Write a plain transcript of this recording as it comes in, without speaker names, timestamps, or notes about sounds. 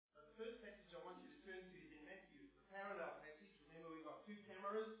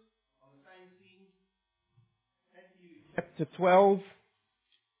Chapter 12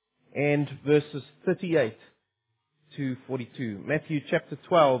 and verses 38 to 42. Matthew chapter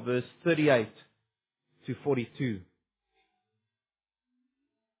 12, verse 38 to 42.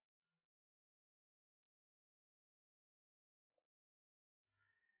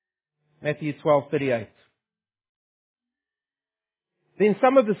 Matthew 12:38. Then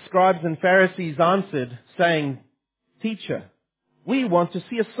some of the scribes and Pharisees answered, saying, Teacher, we want to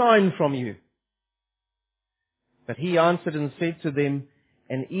see a sign from you. But he answered and said to them,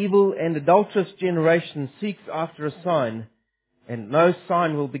 An evil and adulterous generation seeks after a sign, and no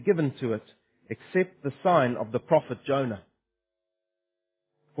sign will be given to it, except the sign of the prophet Jonah.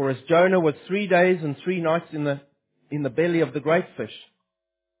 For as Jonah was 3 days and 3 nights in the belly of the great fish,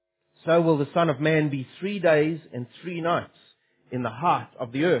 so will the Son of Man be 3 days and 3 nights in the heart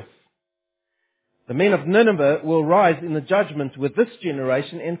of the earth. The men of Nineveh will rise in the judgment with this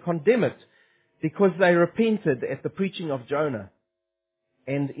generation and condemn it, because they repented at the preaching of Jonah.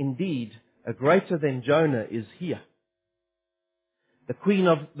 And indeed, a greater than Jonah is here. The queen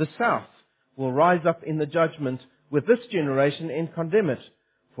of the south will rise up in the judgment with this generation and condemn it,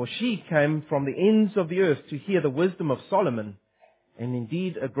 for she came from the ends of the earth to hear the wisdom of Solomon, and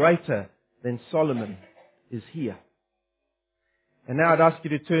indeed a greater than Solomon is here. And now I'd ask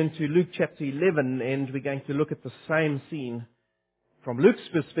you to turn to Luke chapter 11, and we're going to look at the same scene from Luke's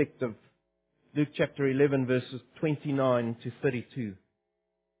perspective. Luke chapter 11, verses 29 to 32.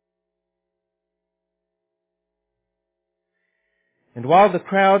 And while the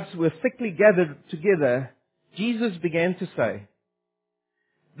crowds were thickly gathered together, Jesus began to say,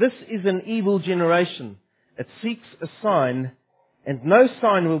 This is an evil generation. It seeks a sign, and no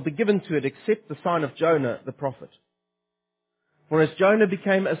sign will be given to it except the sign of Jonah the prophet. For as Jonah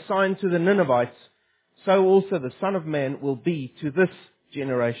became a sign to the Ninevites, so also the Son of Man will be to this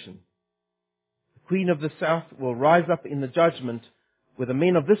generation. The queen of the south will rise up in the judgment with the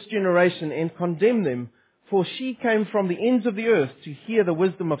men of this generation and condemn them, for she came from the ends of the earth to hear the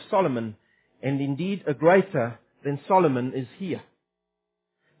wisdom of Solomon, and indeed a greater than Solomon is here.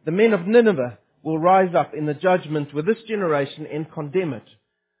 The men of Nineveh will rise up in the judgment with this generation and condemn it,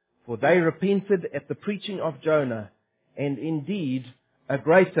 for they repented at the preaching of Jonah, and indeed a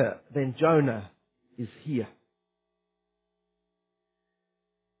greater than Jonah is here.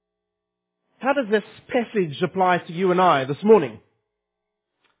 How does this passage apply to you and I this morning?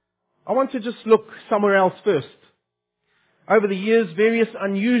 I want to just look somewhere else first. Over the years, various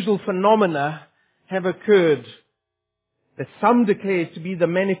unusual phenomena have occurred that some declare to be the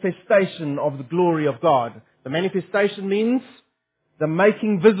manifestation of the glory of God. The manifestation means the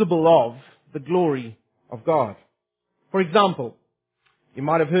making visible of the glory of God. For example, you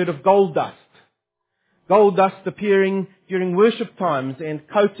might have heard of gold dust. Gold dust appearing during worship times and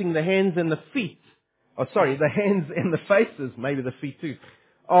coating the hands and the feet, the hands and the faces, maybe the feet too,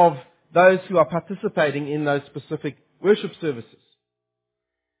 of those who are participating in those specific worship services.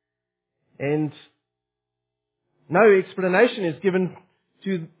 And no explanation is given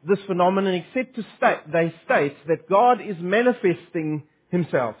to this phenomenon except they state that God is manifesting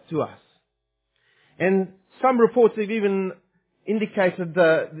Himself to us. And some reports have even indicated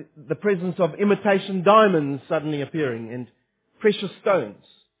the presence of imitation diamonds suddenly appearing and precious stones.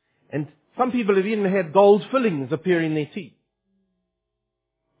 And some people have even had gold fillings appear in their teeth.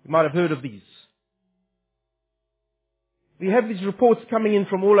 You might have heard of these. We have these reports coming in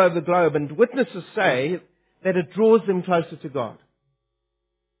from all over the globe, and witnesses say that it draws them closer to God.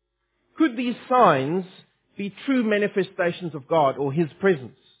 Could these signs be true manifestations of God or His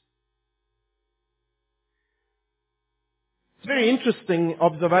presence? It's a very interesting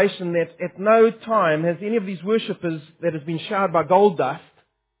observation that at no time has any of these worshippers that has been showered by gold dust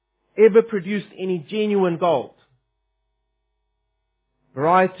ever produced any genuine gold. A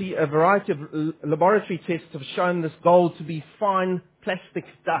variety of laboratory tests have shown this gold to be fine plastic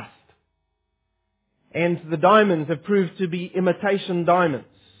dust. And the diamonds have proved to be imitation diamonds.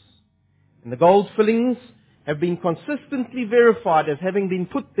 And the gold fillings have been consistently verified as having been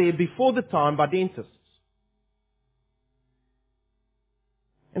put there before the time by dentists.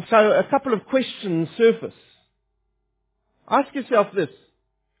 And so a couple of questions surface. Ask yourself this.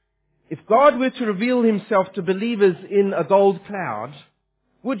 If God were to reveal Himself to believers in a gold cloud,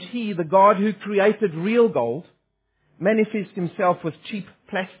 would He, the God who created real gold, manifest Himself with cheap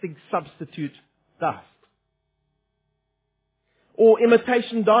plastic substitute dust? Or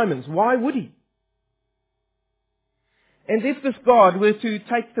imitation diamonds? Why would He? And if this God were to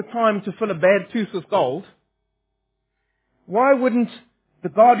take the time to fill a bad tooth with gold, why wouldn't the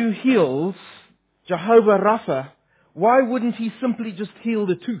God who heals, Jehovah Rapha, Why wouldn't He simply just heal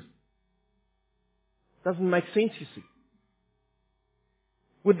the tooth? Doesn't make sense, you see.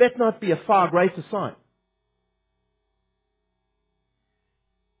 Would that not be a far greater sign?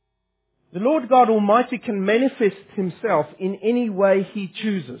 The Lord God Almighty can manifest Himself in any way He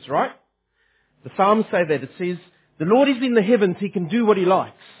chooses, right? The Psalms say that. It says, the Lord is in the heavens, He can do what He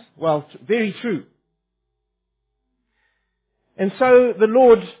likes. Well, very true. And so the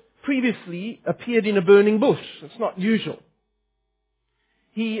Lord previously appeared in a burning bush. It's not usual.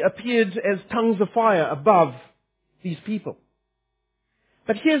 He appeared as tongues of fire above these people.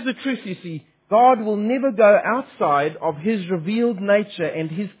 But here's the truth, you see. God will never go outside of His revealed nature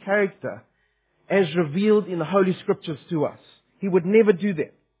and His character as revealed in the Holy Scriptures to us. He would never do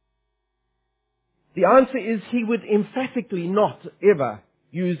that. The answer is He would emphatically not ever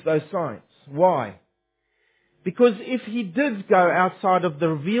use those signs. Why? Because if He did go outside of the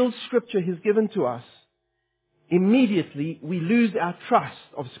revealed Scripture He's given to us, immediately we lose our trust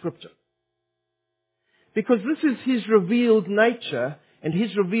of Scripture. Because this is His revealed nature and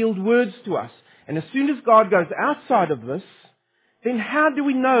His revealed words to us. And as soon as God goes outside of this, then how do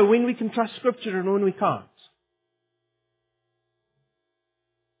we know when we can trust Scripture and when we can't?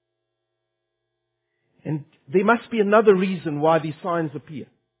 And there must be another reason why these signs appear.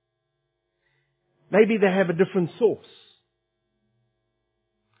 Maybe they have a different source.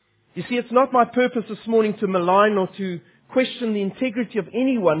 You see, it's not my purpose this morning to malign or to question the integrity of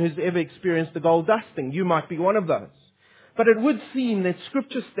anyone who's ever experienced the gold dusting. You might be one of those. But it would seem that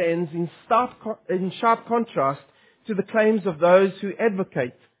Scripture stands in sharp contrast to the claims of those who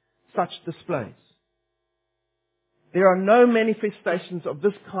advocate such displays. There are no manifestations of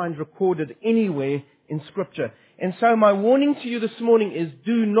this kind recorded anywhere in Scripture. And so my warning to you this morning is,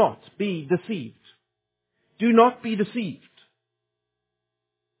 do not be deceived. Do not be deceived.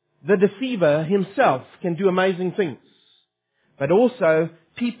 The deceiver himself can do amazing things. But also,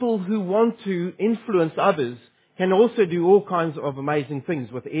 people who want to influence others can also do all kinds of amazing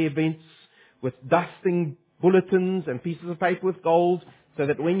things with air vents, with dusting bulletins and pieces of paper with gold, so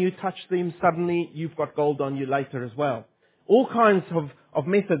that when you touch them, suddenly you've got gold on you later as well. All kinds of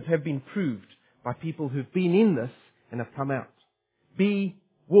methods have been proved by people who've been in this and have come out. Be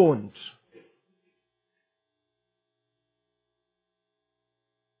warned.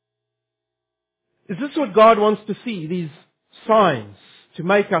 Is this what God wants to see, these signs, to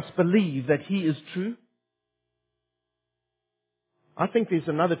make us believe that He is true? I think there's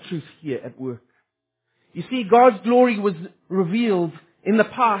another truth here at work. You see, God's glory was revealed in the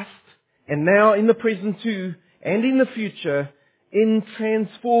past, and now in the present too, and in the future, in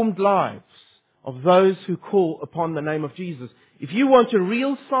transformed lives of those who call upon the name of Jesus. If you want a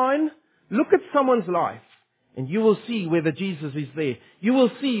real sign, look at someone's life, and you will see whether Jesus is there. You will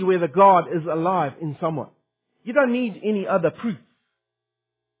see whether God is alive in someone. You don't need any other proof.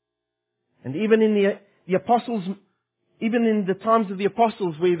 And even in the apostles, even in the times of the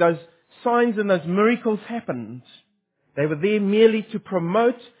apostles where those signs and those miracles happened, they were there merely to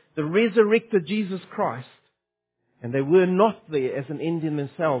promote the resurrected Jesus Christ. And they were not there as an end in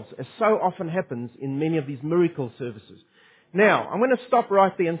themselves, as so often happens in many of these miracle services. Now, I'm going to stop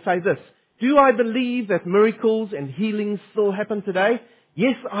right there and say this. Do I believe that miracles and healings still happen today?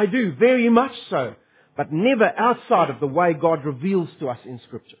 Yes, I do, very much so. But never outside of the way God reveals to us in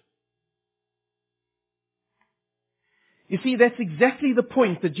Scripture. You see, that's exactly the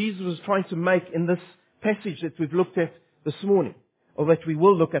point that Jesus was trying to make in this passage that we've looked at this morning, or that we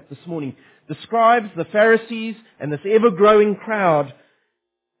will look at this morning. The scribes, the Pharisees, and this ever-growing crowd,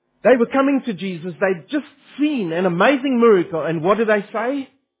 they were coming to Jesus. They'd just seen an amazing miracle, and what do they say?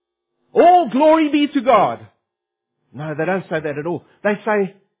 All glory be to God. No, they don't say that at all. They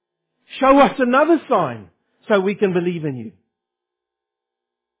say, show us another sign so we can believe in you.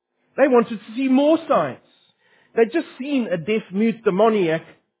 They wanted to see more signs. They'd just seen a deaf, mute demoniac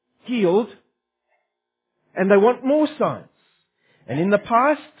healed, and they want more signs. And in the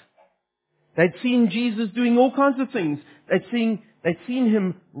past, they'd seen Jesus doing all kinds of things. They'd seen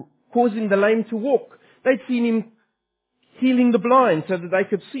Him causing the lame to walk. They'd seen Him healing the blind so that they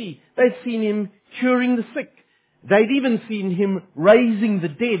could see. They'd seen Him curing the sick. They'd even seen Him raising the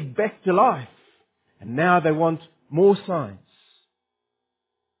dead back to life. And now they want more signs.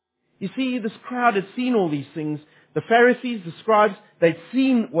 You see, this crowd had seen all these things. The Pharisees, the scribes, they'd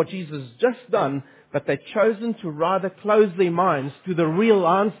seen what Jesus had just done, but they'd chosen to rather close their minds to the real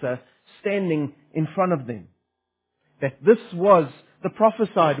answer standing in front of them. That this was the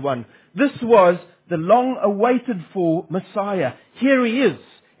prophesied one. This was the long-awaited for Messiah. Here He is,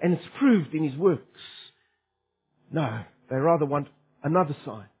 and it's proved in His works. No, they rather want another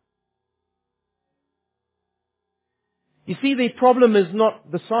sign. You see, their problem is not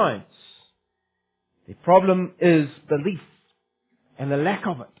the signs. Their problem is belief and the lack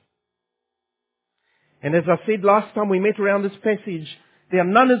of it. And as I said last time we met around this passage, there are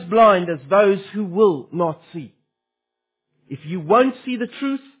none as blind as those who will not see. If you won't see the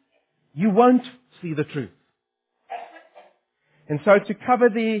truth, you won't see the truth. And so to cover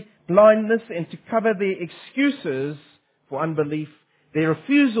their blindness and to cover their excuses for unbelief, their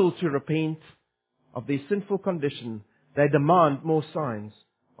refusal to repent of their sinful condition, they demand more signs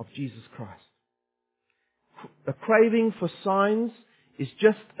of Jesus Christ. The craving for signs is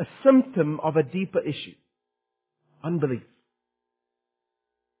just a symptom of a deeper issue. Unbelief.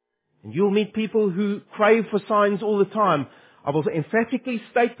 And you'll meet people who crave for signs all the time. I will emphatically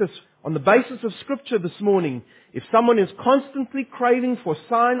state this on the basis of Scripture this morning. If someone is constantly craving for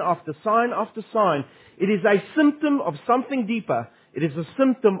sign after sign after sign, it is a symptom of something deeper. It is a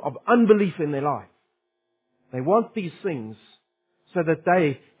symptom of unbelief in their life. They want these things so that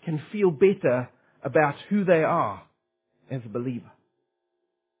they can feel better about who they are as a believer.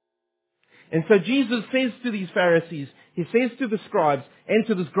 And so Jesus says to these Pharisees, He says to the scribes and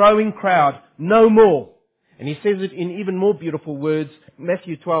to this growing crowd, no more. And He says it in even more beautiful words,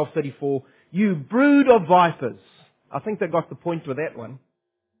 Matthew 12:34, you brood of vipers. I think they got the point with that one.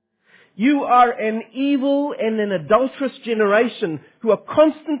 You are an evil and an adulterous generation who are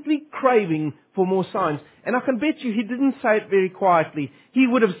constantly craving for more signs. And I can bet you He didn't say it very quietly. He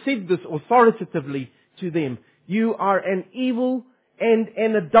would have said this authoritatively to them. You are an evil and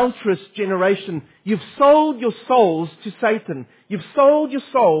an adulterous generation. You've sold your souls to Satan. You've sold your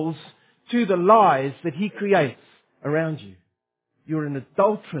souls to the lies that he creates around you. You're an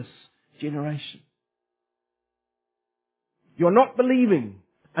adulterous generation. You're not believing.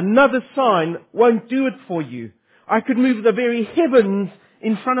 Another sign won't do it for you. I could move the very heavens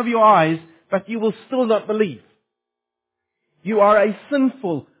in front of your eyes, but you will still not believe. You are a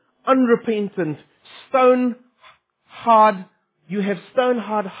sinful, unrepentant, you have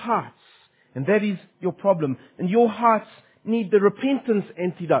stone-hard hearts, and that is your problem. And your hearts need the repentance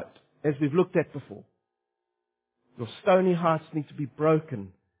antidote, as we've looked at before. Your stony hearts need to be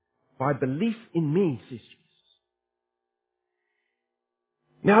broken by belief in me, says Jesus.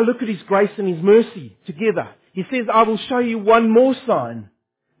 Now look at His grace and His mercy together. He says, I will show you one more sign,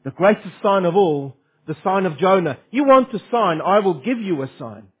 the greatest sign of all, the sign of Jonah. You want a sign, I will give you a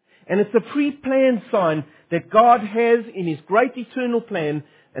sign. And it's a pre-planned sign that God has in His great eternal plan,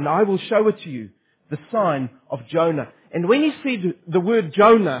 and I will show it to you, the sign of Jonah. And when He said the word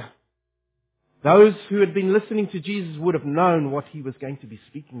Jonah, those who had been listening to Jesus would have known what He was going to be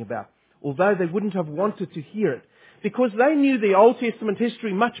speaking about, although they wouldn't have wanted to hear it, because they knew the Old Testament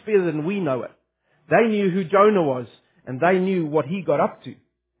history much better than we know it. They knew who Jonah was, and they knew what he got up to,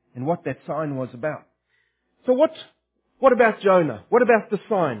 and what that sign was about. So what about Jonah? What about the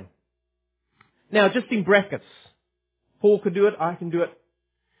sign? Now, just in brackets, Paul could do it, I can do it.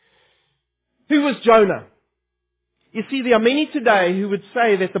 Who was Jonah? You see, there are many today who would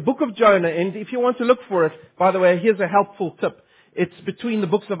say that the book of Jonah, and if you want to look for it, by the way, here's a helpful tip. It's between the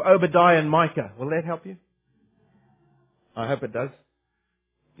books of Obadiah and Micah. Will that help you? I hope it does.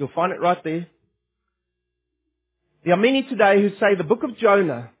 You'll find it right there. There are many today who say the book of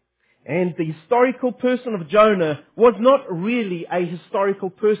Jonah and the historical person of Jonah was not really a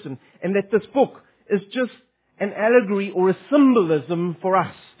historical person, and that this book is just an allegory or a symbolism for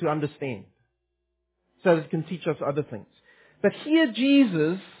us to understand, so that it can teach us other things. But here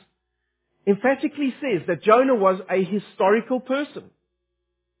Jesus emphatically says that Jonah was a historical person.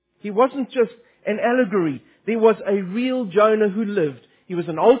 He wasn't just an allegory. There was a real Jonah who lived. He was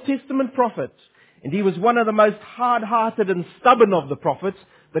an Old Testament prophet, and he was one of the most hard-hearted and stubborn of the prophets,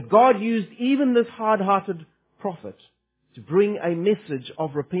 but God used even this hard-hearted prophet to bring a message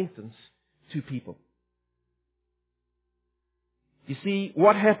of repentance to people. You see,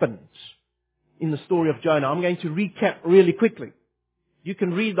 what happened in the story of Jonah? I'm going to recap really quickly. You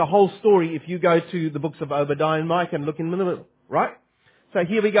can read the whole story if you go to the books of Obadiah and Micah and look in the middle, right? So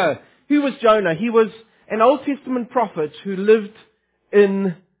here we go. Who was Jonah? He was an Old Testament prophet who lived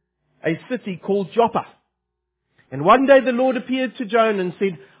in a city called Joppa. And one day the Lord appeared to Jonah and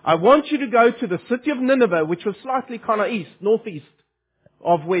said, I want you to go to the city of Nineveh, which was slightly kind of northeast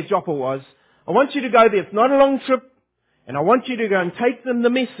of where Joppa was. I want you to go there. It's not a long trip. And I want you to go and take them the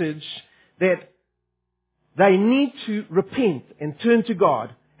message that they need to repent and turn to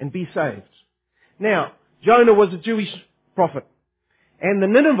God and be saved. Now, Jonah was a Jewish prophet. And the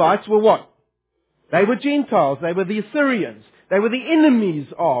Ninevites were what? They were Gentiles. They were the Assyrians. They were the enemies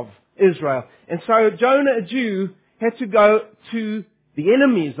of Israel. And so Jonah, a Jew, had to go to the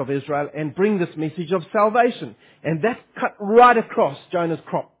enemies of Israel and bring this message of salvation. And that cut right across Jonah's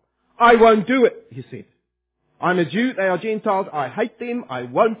crop. I won't do it, he said. I'm a Jew, they are Gentiles, I hate them, I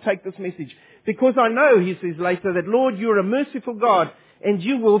won't take this message. Because I know, he says later, that Lord, you're a merciful God and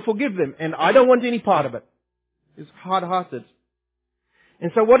you will forgive them. And I don't want any part of it. He's hard-hearted.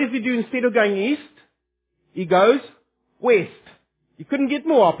 And so what does he do instead of going east? He goes west. You couldn't get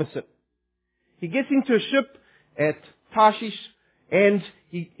more opposite. He gets into a ship at Tarshish, and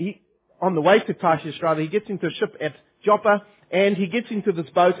he on the way to Tarshish rather, he gets into a ship at Joppa, and he gets into this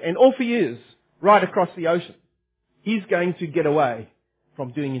boat, and off he is, right across the ocean. He's going to get away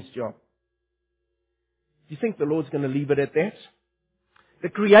from doing his job. Do you think the Lord's going to leave it at that? The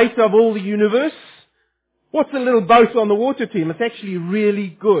creator of all the universe? What's a little boat on the water to him? It's actually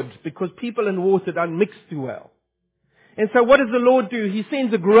really good, because people and water don't mix too well. And so what does the Lord do? He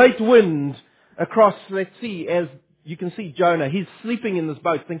sends a great wind across, let's see, as you can see Jonah. He's sleeping in this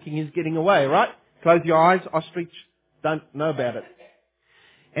boat thinking he's getting away, right? Close your eyes, ostrich, don't know about it.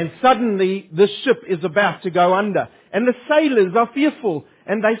 And suddenly this ship is about to go under. And the sailors are fearful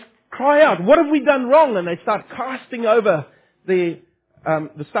and they cry out, what have we done wrong? And they start casting over the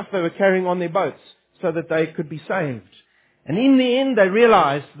stuff they were carrying on their boats so that they could be saved. And in the end they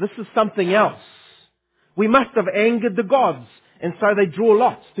realize this is something else. We must have angered the gods. And so they draw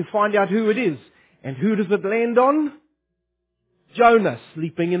lots to find out who it is. And who does it land on? Jonah,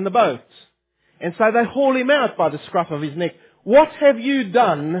 sleeping in the boat. And so they haul him out by the scruff of his neck. What have you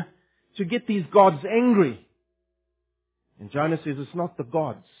done to get these gods angry? And Jonah says, it's not the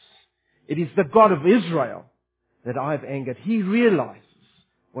gods. It is the God of Israel that I've angered. He realizes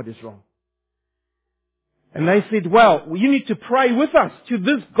what is wrong. And they said, well, you need to pray with us to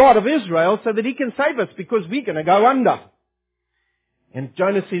this God of Israel so that He can save us because we're going to go under. And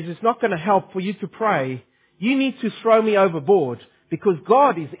Jonah says, it's not going to help for you to pray. You need to throw me overboard because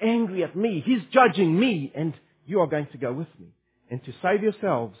God is angry at me. He's judging me and you are going to go with me. And to save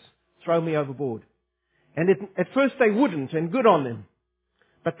yourselves, throw me overboard. And at first they wouldn't, and good on them.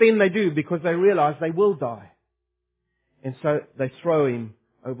 But then they do because they realize they will die. And so they throw him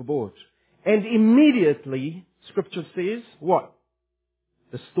overboard. And immediately, Scripture says, what?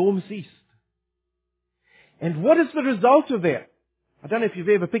 The storm ceased. And what is the result of that? I don't know if you've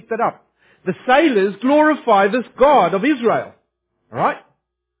ever picked that up. The sailors glorify this God of Israel. Alright?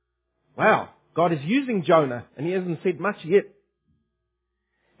 Wow. God is using Jonah, and he hasn't said much yet.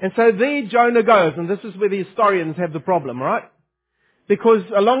 And so there Jonah goes, and this is where the historians have the problem, right? Because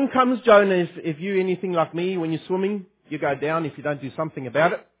along comes Jonah, if you're anything like me, when you're swimming, you go down if you don't do something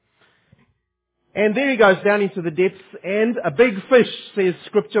about it. And there he goes down into the depths, and a big fish, says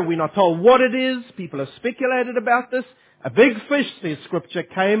Scripture. We're not told what it is. People have speculated about this. A big fish, says Scripture,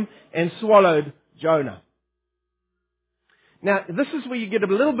 came and swallowed Jonah. Now, this is where you get a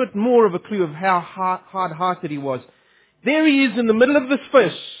little bit more of a clue of how hard-hearted he was. There he is in the middle of this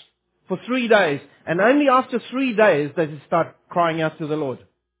fish for 3 days, and only after 3 days does he start crying out to the Lord.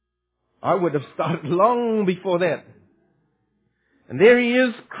 I would have started long before that. And there he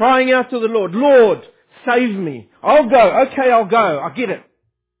is, crying out to the Lord, Lord, save me. I'll go. Okay, I'll go. I get it.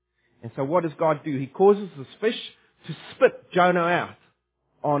 And so what does God do? He causes this fish to spit Jonah out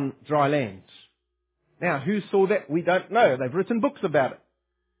on dry land. Now, who saw that? We don't know. They've written books about it.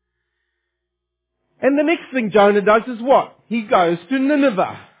 And the next thing Jonah does is what? He goes to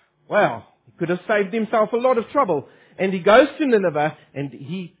Nineveh. Well, he could have saved himself a lot of trouble. And he goes to Nineveh and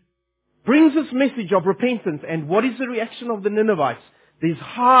he brings this message of repentance. And what is the reaction of the Ninevites? These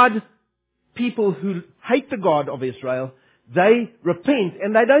hard people who hate the God of Israel, they repent.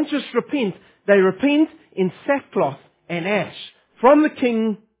 And they don't just repent, they repent in sackcloth and ash. From the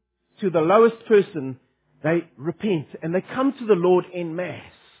king to the lowest person, they repent and they come to the Lord en masse.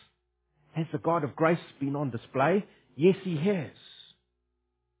 Has the God of grace been on display? Yes, He has.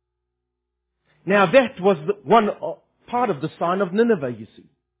 Now that was one part of the sign of Nineveh, you see.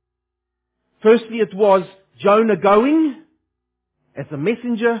 Firstly, it was Jonah going as a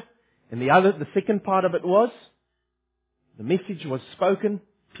messenger, and the second part of it was the message was spoken,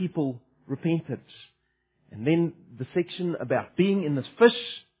 people repented. And then the section about being in this fish,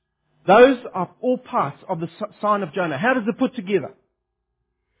 those are all parts of the sign of Jonah. How does it put together?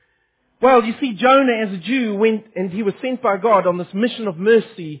 Well, you see, Jonah as a Jew went and he was sent by God on this mission of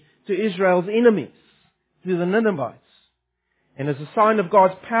mercy to Israel's enemies, to the Ninevites. And as a sign of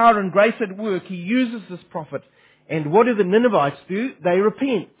God's power and grace at work, He uses this prophet. And what do the Ninevites do? They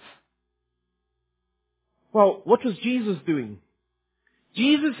repent. Well, what was Jesus doing?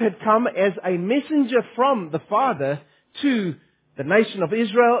 Jesus had come as a messenger from the Father to the nation of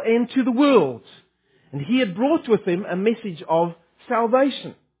Israel and to the world. And He had brought with Him a message of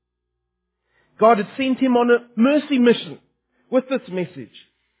salvation. God had sent him on a mercy mission with this message.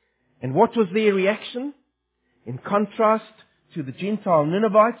 And what was their reaction? In contrast to the Gentile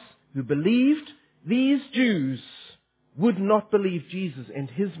Ninevites who believed, these Jews would not believe Jesus and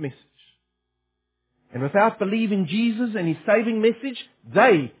his message. And without believing Jesus and his saving message,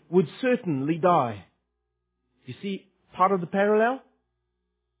 they would certainly die. You see part of the parallel?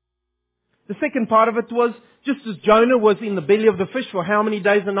 The second part of it was, just as Jonah was in the belly of the fish for how many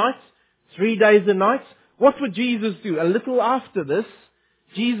days and nights? 3 days and nights. What would Jesus do? A little after this,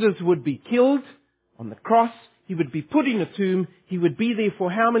 Jesus would be killed on the cross. He would be put in a tomb. He would be there for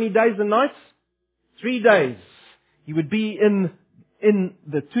how many days and nights? 3 days. He would be in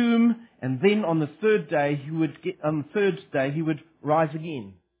the tomb, and then on the third day he would rise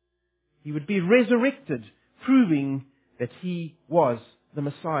again. He would be resurrected, proving that he was the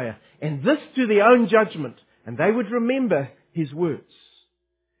Messiah. And this to their own judgment, and they would remember his words.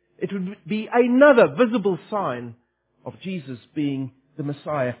 It would be another visible sign of Jesus being the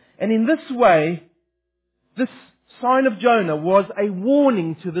Messiah. And in this way, this sign of Jonah was a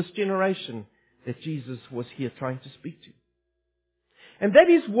warning to this generation that Jesus was here trying to speak to. And that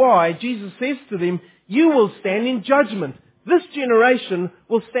is why Jesus says to them, you will stand in judgment. This generation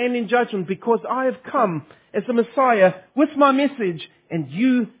will stand in judgment because I have come as the Messiah with my message, and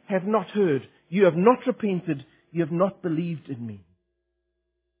you have not heard. You have not repented. You have not believed in me.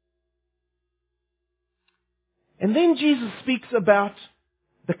 And then Jesus speaks about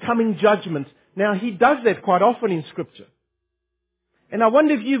the coming judgment. Now, he does that quite often in Scripture. And I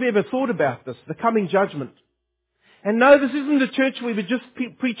wonder if you've ever thought about this, the coming judgment. And no, this isn't a church where we just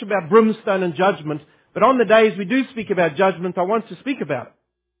preach about brimstone and judgment, but on the days we do speak about judgment, I want to speak about it.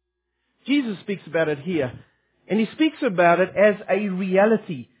 Jesus speaks about it here. And he speaks about it as a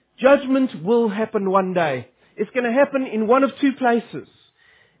reality. Judgment will happen one day. It's going to happen in one of two places.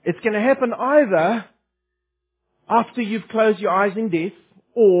 It's going to happen either after you've closed your eyes in death,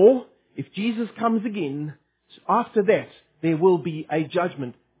 or if Jesus comes again, after that, there will be a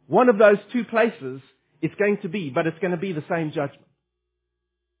judgment. One of those two places it's going to be, but it's going to be the same judgment.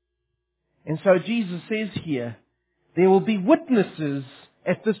 And so Jesus says here, there will be witnesses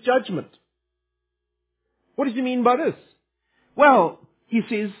at this judgment. What does he mean by this? Well, he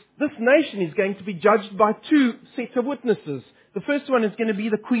says this nation is going to be judged by two sets of witnesses. The first one is going to be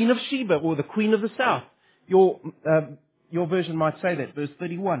the Queen of Sheba, or the Queen of the South. Your version might say that, verse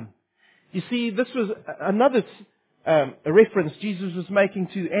 31. You see, this was another a reference Jesus was making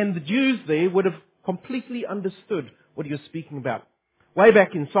to, and the Jews there would have completely understood what he was speaking about. Way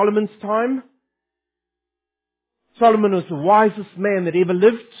back in Solomon's time, Solomon was the wisest man that ever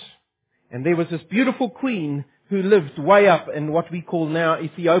lived, and there was this beautiful queen who lived way up in what we call now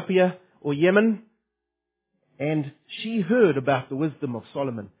Ethiopia or Yemen, and she heard about the wisdom of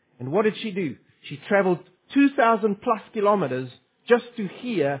Solomon. And what did she do? She traveled 2,000 plus kilometers just to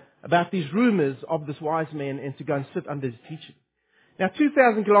hear about these rumors of this wise man and to go and sit under his teaching. Now,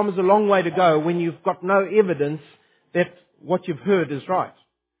 2,000 kilometers is a long way to go when you've got no evidence that what you've heard is right.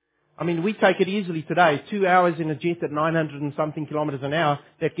 I mean, we take it easily today. 2 hours in a jet at 900 and something kilometers an hour,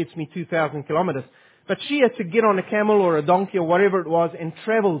 that gets me 2,000 kilometers. But she had to get on a camel or a donkey or whatever it was and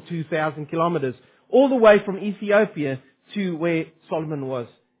travel 2,000 kilometers all the way from Ethiopia to where Solomon was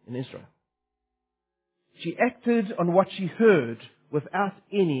in Israel. She acted on what she heard without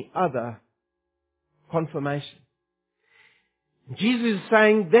any other confirmation. Jesus is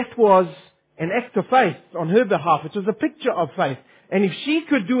saying that was an act of faith on her behalf. It was a picture of faith. And if she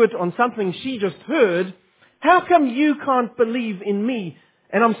could do it on something she just heard, how come you can't believe in me?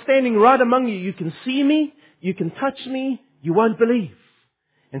 And I'm standing right among you. You can see me, you can touch me, you won't believe.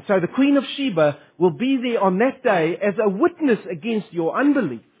 And so the Queen of Sheba will be there on that day as a witness against your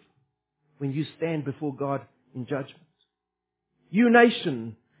unbelief when you stand before God in judgment. You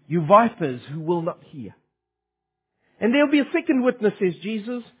nation, you vipers who will not hear. And there will be a second witness, says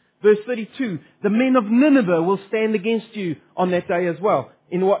Jesus. Verse 32, the men of Nineveh will stand against you on that day as well.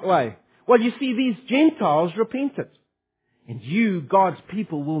 In what way? Well, you see, these Gentiles repented. And you, God's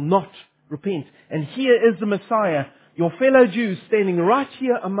people, will not repent. And here is the Messiah, your fellow Jews, standing right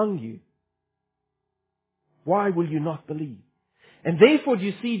here among you. Why will you not believe? And therefore, do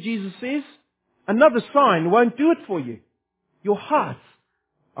you see, Jesus says, another sign won't do it for you. Your hearts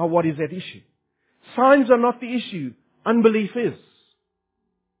are what is at issue. Signs are not the issue. Unbelief is.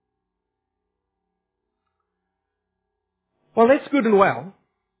 Well, that's good and well.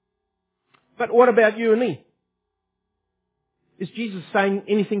 But what about you and me? Is Jesus saying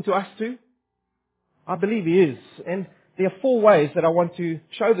anything to us too? I believe He is. And there are 4 ways that I want to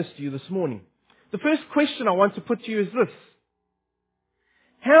show this to you this morning. The first question I want to put to you is this.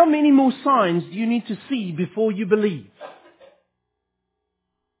 How many more signs do you need to see before you believe?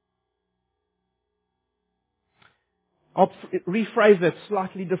 I'll rephrase that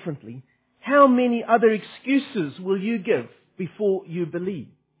slightly differently. How many other excuses will you give before you believe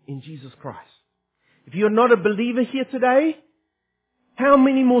in Jesus Christ? If you're not a believer here today, how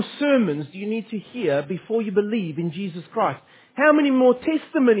many more sermons do you need to hear before you believe in Jesus Christ? How many more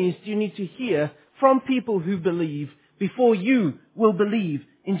testimonies do you need to hear from people who believe before you will believe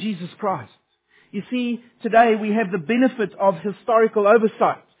in Jesus Christ? You see, today we have the benefit of historical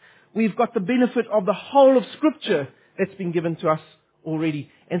oversight. We've got the benefit of the whole of Scripture that's been given to us already.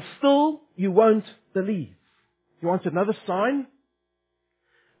 And still, you won't believe. You want another sign?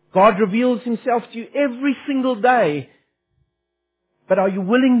 God reveals Himself to you every single day. But are you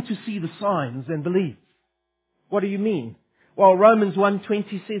willing to see the signs and believe? What do you mean? Well, Romans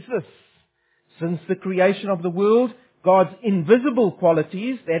 1:20 says this. Since the creation of the world, God's invisible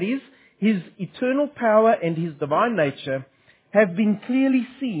qualities, that is, His eternal power and His divine nature, have been clearly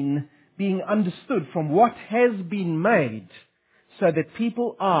seen, being understood from what has been made, so that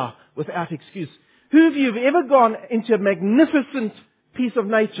people are without excuse. Who of you have ever gone into a magnificent piece of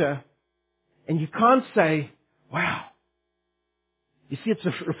nature and you can't say, wow? You see, it's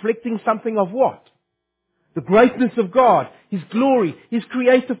reflecting something of what? The greatness of God, His glory, His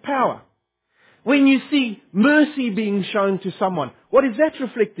creative power. When you see mercy being shown to someone, what is that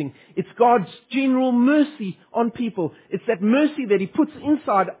reflecting? It's God's general mercy on people. It's that mercy that He puts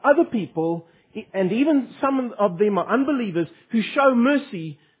inside other people, and even some of them are unbelievers who show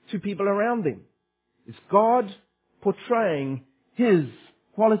mercy to people around them. It's God portraying His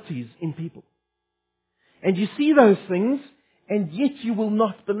qualities in people. And you see those things, and yet you will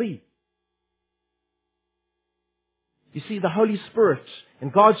not believe. You see, the Holy Spirit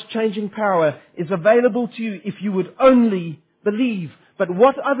and God's changing power is available to you if you would only believe. But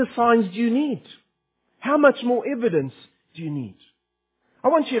what other signs do you need? How much more evidence do you need? I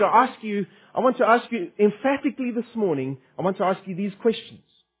want to ask you emphatically this morning, I want to ask you these questions.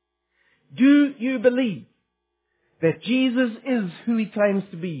 Do you believe that Jesus is who He claims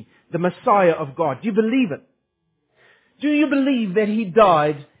to be, the Messiah of God? Do you believe it? Do you believe that He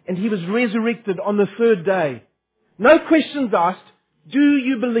died and He was resurrected on the third day? No questions asked. Do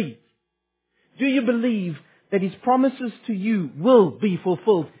you believe? Do you believe that His promises to you will be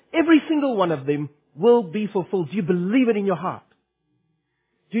fulfilled? Every single one of them will be fulfilled. Do you believe it in your heart?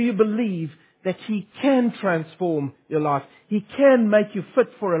 Do you believe that He can transform your life? He can make you fit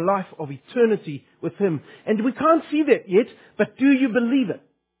for a life of eternity with Him. And we can't see that yet, but do you believe it?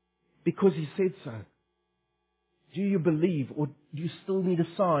 Because He said so. Do you believe, or do you still need a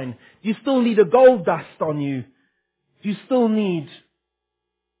sign? Do you still need a gold dust on you? Do you still need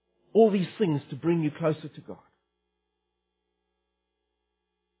all these things to bring you closer to God?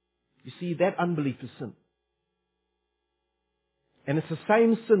 You see, that unbelief is sin. And it's the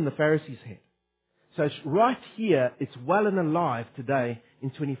same sin the Pharisees had. So it's right here, it's well and alive today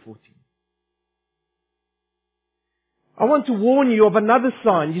in 2014. I want to warn you of another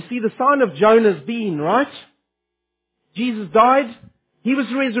sign. You see, the sign of Jonah's been, right? Jesus died. He was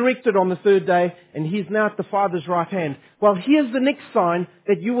resurrected on the third day, and He's now at the Father's right hand. Well, here's the next sign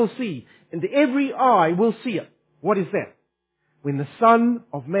that you will see, and every eye will see it. What is that? When the Son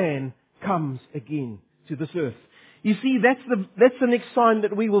of Man comes again to this earth. You see, that's the next sign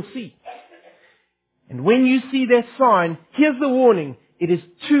that we will see. And when you see that sign, here's the warning. It is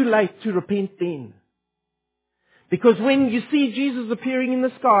too late to repent then. Because when you see Jesus appearing in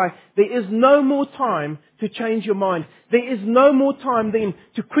the sky, there is no more time to change your mind. There is no more time then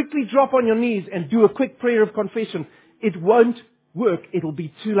to quickly drop on your knees and do a quick prayer of confession. It won't work. It'll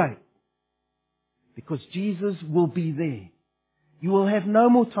be too late. Because Jesus will be there. You will have no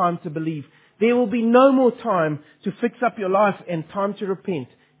more time to believe. There will be no more time to fix up your life and time to repent.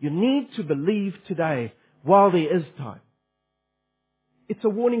 You need to believe today while there is time. It's a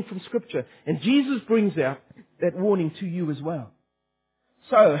warning from Scripture. And Jesus brings out that warning to you as well.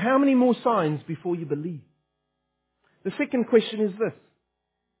 So, how many more signs before you believe? The second question is this.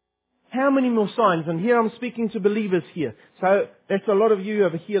 How many more signs? And here I'm speaking to believers here. So, that's a lot of you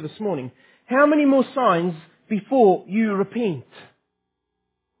over here this morning. How many more signs before you repent?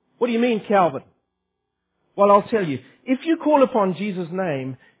 What do you mean, Calvin? Well, I'll tell you. If you call upon Jesus'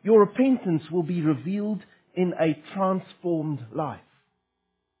 name, your repentance will be revealed in a transformed life.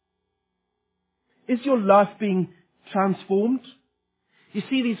 Is your life being transformed? You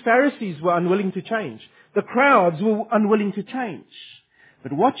see, these Pharisees were unwilling to change. The crowds were unwilling to change.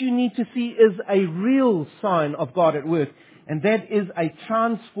 But what you need to see is a real sign of God at work, and that is a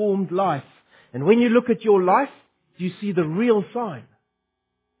transformed life. And when you look at your life, you see the real sign.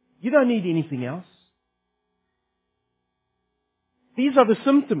 You don't need anything else. These are the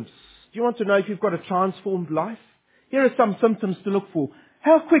symptoms. Do you want to know if you've got a transformed life? Here are some symptoms to look for.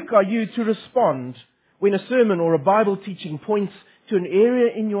 How quick are you to respond when a sermon or a Bible teaching points to an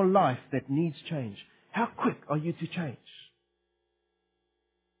area in your life that needs change? How quick are you to change?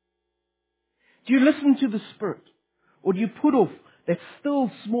 Do you listen to the Spirit? Or do you put off that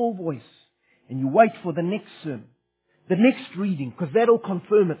still small voice and you wait for the next sermon, the next reading, because that'll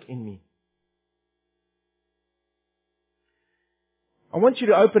confirm it in me? I want you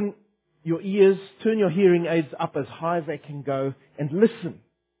to open your ears, turn your hearing aids up as high as they can go, and listen.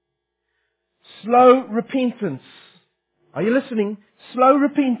 Slow repentance. Are you listening? Slow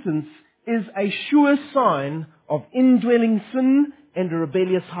repentance is a sure sign of indwelling sin and a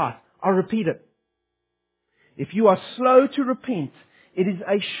rebellious heart. I'll repeat it. If you are slow to repent, it is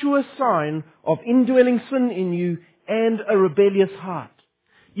a sure sign of indwelling sin in you and a rebellious heart.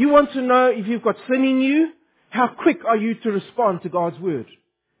 You want to know if you've got sin in you? How quick are you to respond to God's Word?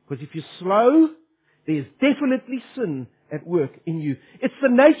 Because if you're slow, there's definitely sin at work in you. It's the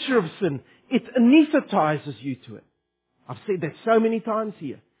nature of sin. It anesthetizes you to it. I've said that so many times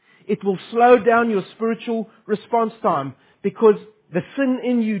here. It will slow down your spiritual response time because the sin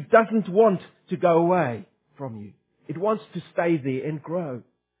in you doesn't want to go away from you. It wants to stay there and grow.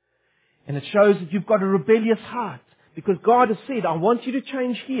 And it shows that you've got a rebellious heart because God has said, I want you to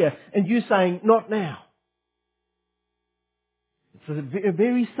change here, and you're saying, not now. It's the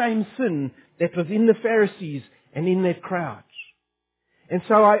very same sin that was in the Pharisees and in that crowd. And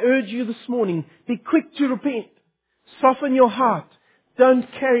so I urge you this morning, be quick to repent. Soften your heart. Don't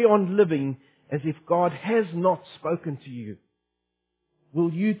carry on living as if God has not spoken to you.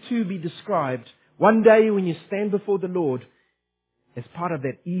 Will you too be described one day when you stand before the Lord as part of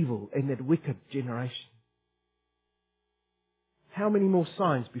that evil and that wicked generation? How many more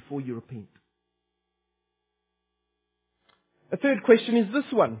signs before you repent? A third question is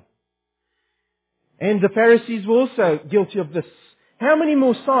this one. And the Pharisees were also guilty of this. How many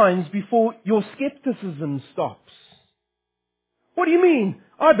more signs before your skepticism stops? What do you mean?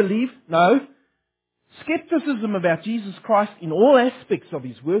 I believe. No. Skepticism about Jesus Christ in all aspects of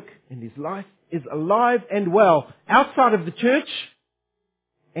His work and His life is alive and well outside of the church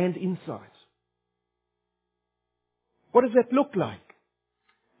and inside. What does that look like?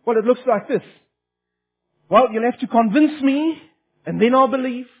 Well, it looks like this. Well, you'll have to convince me, and then I'll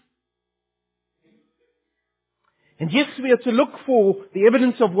believe. And yes, we are to look for the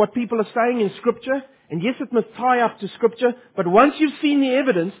evidence of what people are saying in Scripture, and yes, it must tie up to Scripture, but once you've seen the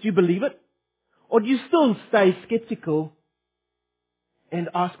evidence, do you believe it? Or do you still stay skeptical and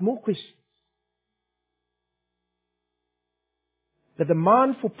ask more questions? The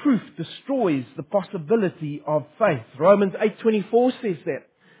demand for proof destroys the possibility of faith. Romans 8:24 says that.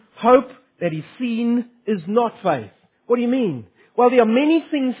 Hope that is seen is not faith. What do you mean? Well, there are many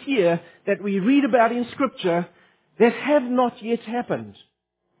things here that we read about in Scripture that have not yet happened.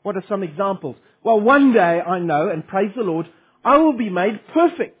 What are some examples? Well, one day I know, and praise the Lord, I will be made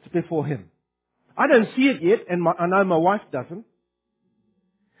perfect before Him. I don't see it yet, and I know my wife doesn't.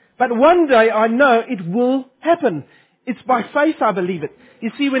 But one day I know it will happen. It's by faith I believe it.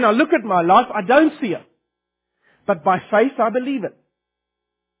 You see, when I look at my life, I don't see it. But by faith I believe it.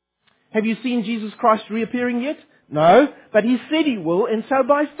 Have you seen Jesus Christ reappearing yet? No, but He said He will, and so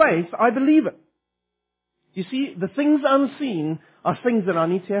by faith I believe it. You see, the things unseen are things that I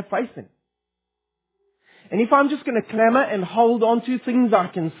need to have faith in. And if I'm just going to clamor and hold on to things I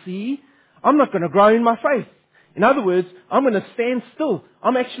can see, I'm not going to grow in my faith. In other words, I'm going to stand still.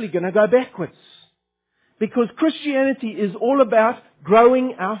 I'm actually going to go backwards. Because Christianity is all about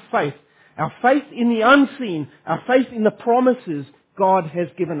growing our faith. Our faith in the unseen. Our faith in the promises God has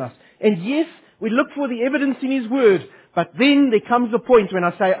given us. And yes, we look for the evidence in His Word. But then there comes a point when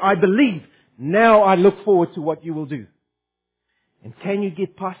I say, I believe. Now I look forward to what you will do. And can you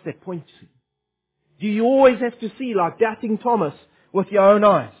get past that point? Do you always have to see, like doubting Thomas, with your own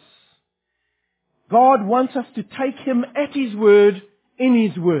eyes? God wants us to take Him at His word, in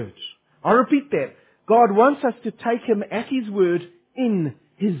His word. I'll repeat that. God wants us to take Him at His word, in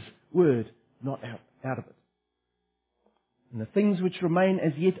His word, not out of it. And the things which remain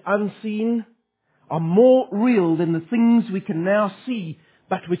as yet unseen are more real than the things we can now see,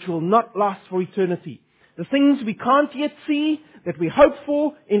 but which will not last for eternity. The things we can't yet see, that we hope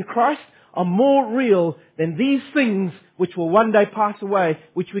for in Christ, are more real than these things which will one day pass away,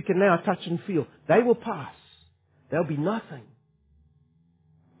 which we can now touch and feel. They will pass. They'll be nothing.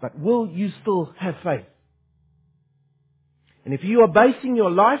 But will you still have faith? And if you are basing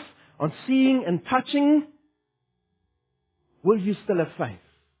your life on seeing and touching, will you still have faith?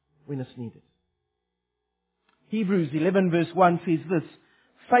 when it's needed. Hebrews 11 verse 1 says this,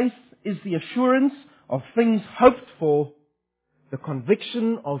 faith is the assurance of things hoped for, the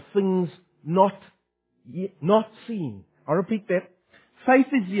conviction of things not seen. I'll repeat that. Faith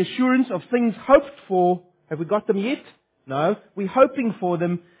is the assurance of things hoped for. Have we got them yet? No. We're hoping for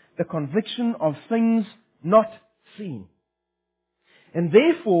them. The conviction of things not seen. And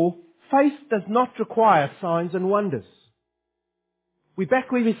therefore, faith does not require signs and wonders. We're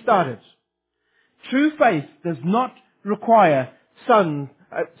back where we started. True faith does not require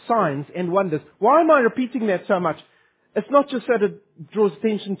signs and wonders. Why am I repeating that so much? It's not just that it draws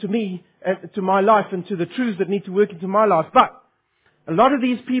attention to me, to my life and to the truths that need to work into my life, but a lot of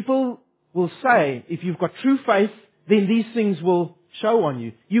these people will say, if you've got true faith, then these things will show on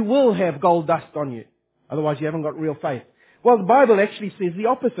you. You will have gold dust on you. Otherwise you haven't got real faith. Well, the Bible actually says the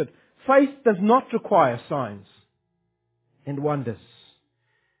opposite. Faith does not require signs and wonders.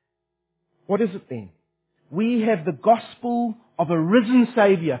 What is it then? We have the gospel of a risen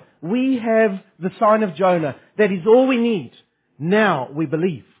Savior. We have the sign of Jonah. That is all we need. Now we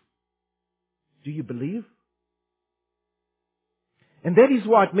believe. Do you believe? And that is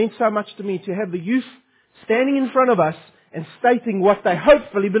why it meant so much to me to have the youth standing in front of us and stating what they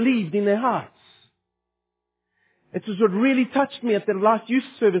hopefully believed in their hearts. It was what really touched me at the last youth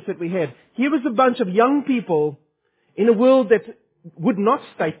service that we had. Here was a bunch of young people in a world that would not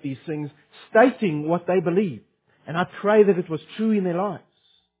state these things, stating what they believed. And I pray that it was true in their lives.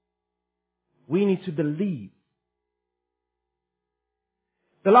 We need to believe.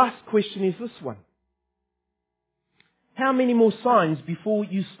 The last question is this one. How many more signs before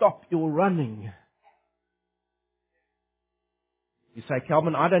you stop your running? You say,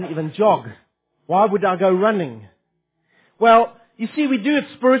 Calvin, I don't even jog. Why would I go running? Well, you see, we do it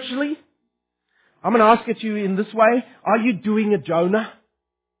spiritually. I'm going to ask it you in this way. Are you doing a Jonah?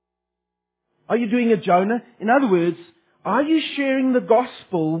 Are you doing a Jonah? In other words, are you sharing the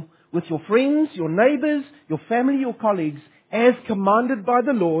gospel with your friends, your neighbors, your family, your colleagues, as commanded by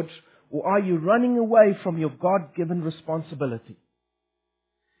the Lord, or are you running away from your God-given responsibility?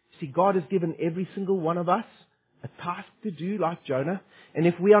 See, God has given every single one of us a task to do like Jonah, and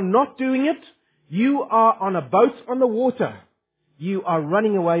if we are not doing it, you are on a boat on the water. You are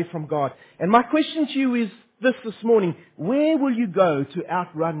running away from God. And my question to you is this morning. Where will you go to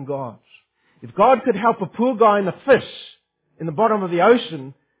outrun God? If God could help a poor guy in a fish in the bottom of the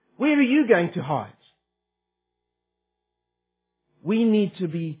ocean, where are you going to hide? We need to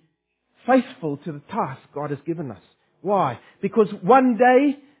be faithful to the task God has given us. Why? Because one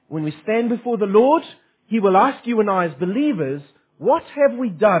day, when we stand before the Lord, He will ask you and I as believers, what have we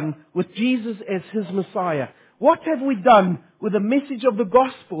done with Jesus as His Messiah? What have we done with the message of the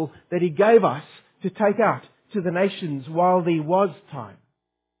gospel that He gave us to take out to the nations while there was time?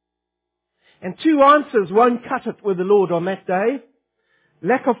 And two answers won't cut it with the Lord on that day.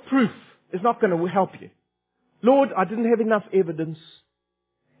 Lack of proof is not going to help you. Lord, I didn't have enough evidence.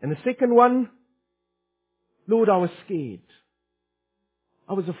 And the second one, Lord, I was scared.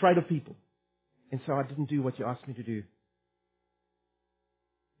 I was afraid of people. And so I didn't do what you asked me to do.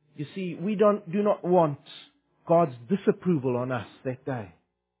 You see, we do not want God's disapproval on us that day.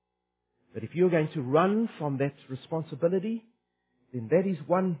 But if you're going to run from that responsibility, then that is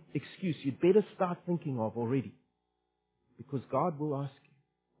one excuse you'd better start thinking of already. Because God will ask you,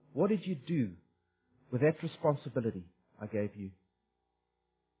 what did you do with that responsibility I gave you?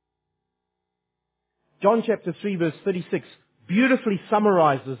 John chapter 3 verse 36 beautifully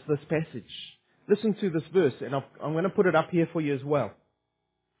summarizes this passage. Listen to this verse, and I'm going to put it up here for you as well.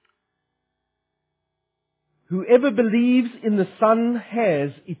 Whoever believes in the Son has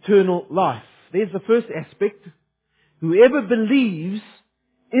eternal life. There's the first aspect. Whoever believes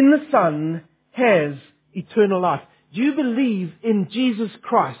in the Son has eternal life. Do you believe in Jesus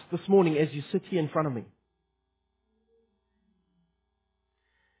Christ this morning as you sit here in front of me?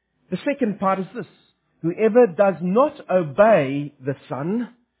 The second part is this. Whoever does not obey the Son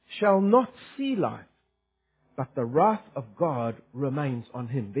shall not see life, but the wrath of God remains on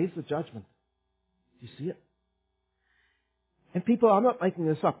him. There's the judgment. Do you see it? And people, I'm not making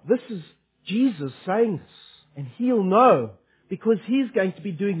this up. This is Jesus saying this. And He'll know because He's going to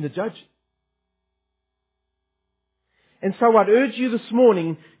be doing the judging. And so I'd urge you this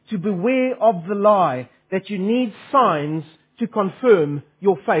morning to beware of the lie that you need signs to confirm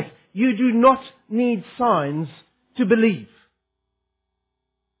your faith. You do not need signs to believe.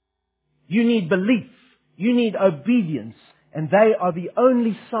 You need belief. You need obedience. And they are the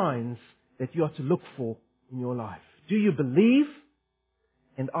only signs that you are to look for in your life. Do you believe?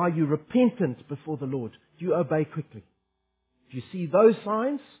 And are you repentant before the Lord? Do you obey quickly? If you see those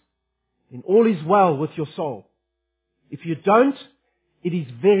signs, then all is well with your soul. If you don't, it is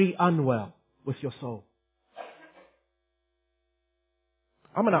very unwell with your soul.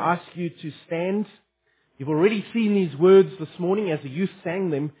 I'm going to ask you to stand. You've already seen these words this morning as the youth sang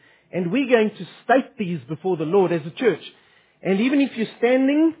them, and we're going to state these before the Lord as a church. And even if you're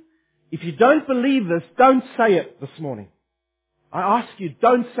standing, if you don't believe this, don't say it this morning. I ask you,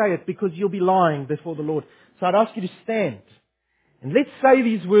 don't say it because you'll be lying before the Lord. So I'd ask you to stand. And let's say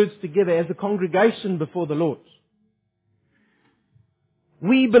these words together as a congregation before the Lord.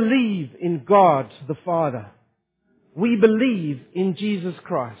 We believe in God the Father. We believe in Jesus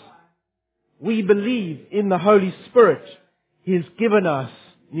Christ. We believe in the Holy Spirit. He has given us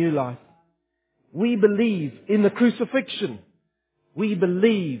new life. We believe in the crucifixion. We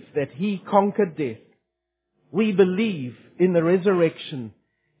believe that He conquered death. We believe in the resurrection.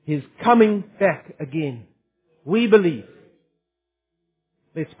 His coming back again. We believe.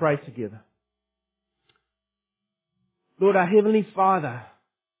 Let's pray together. Lord, our Heavenly Father,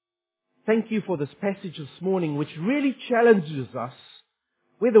 thank you for this passage this morning which really challenges us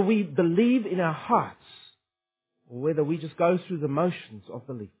whether we believe in our hearts or whether we just go through the motions of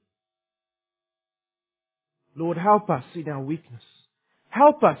belief. Lord, help us in our weakness.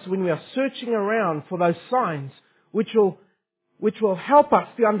 Help us when we are searching around for those signs which will help us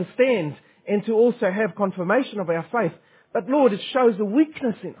to understand and to also have confirmation of our faith. But Lord, it shows a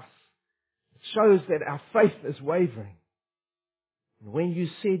weakness in us. It shows that our faith is wavering. And when you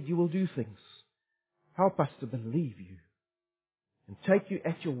said you will do things, help us to believe you and take you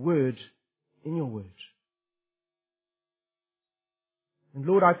at your word in your word. And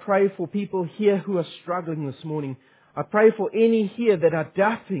Lord, I pray for people here who are struggling this morning. I pray for any here that are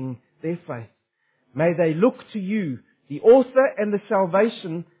doubting their faith. May they look to you, the author and the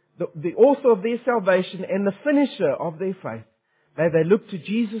salvation, the author of their salvation and the finisher of their faith. May they look to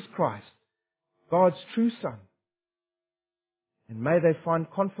Jesus Christ, God's true Son. And may they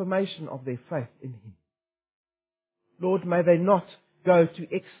find confirmation of their faith in Him. Lord, may they not go to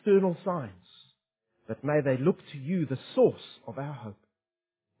external signs, but may they look to you, the source of our hope,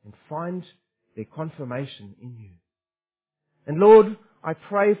 and find their confirmation in you. And Lord, I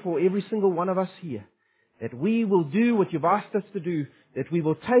pray for every single one of us here that we will do what you've asked us to do, that we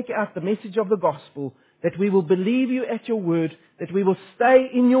will take out the message of the gospel, that we will believe you at your word, that we will stay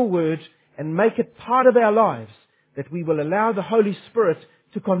in your word and make it part of our lives, that we will allow the Holy Spirit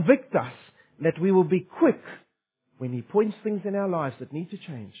to convict us, that we will be quick when He points things in our lives that need to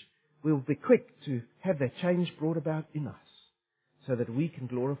change. We will be quick to have that change brought about in us so that we can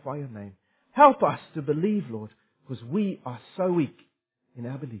glorify your name. Help us to believe, Lord, because we are so weak in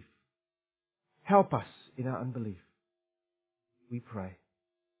our belief. Help us in our unbelief. We pray.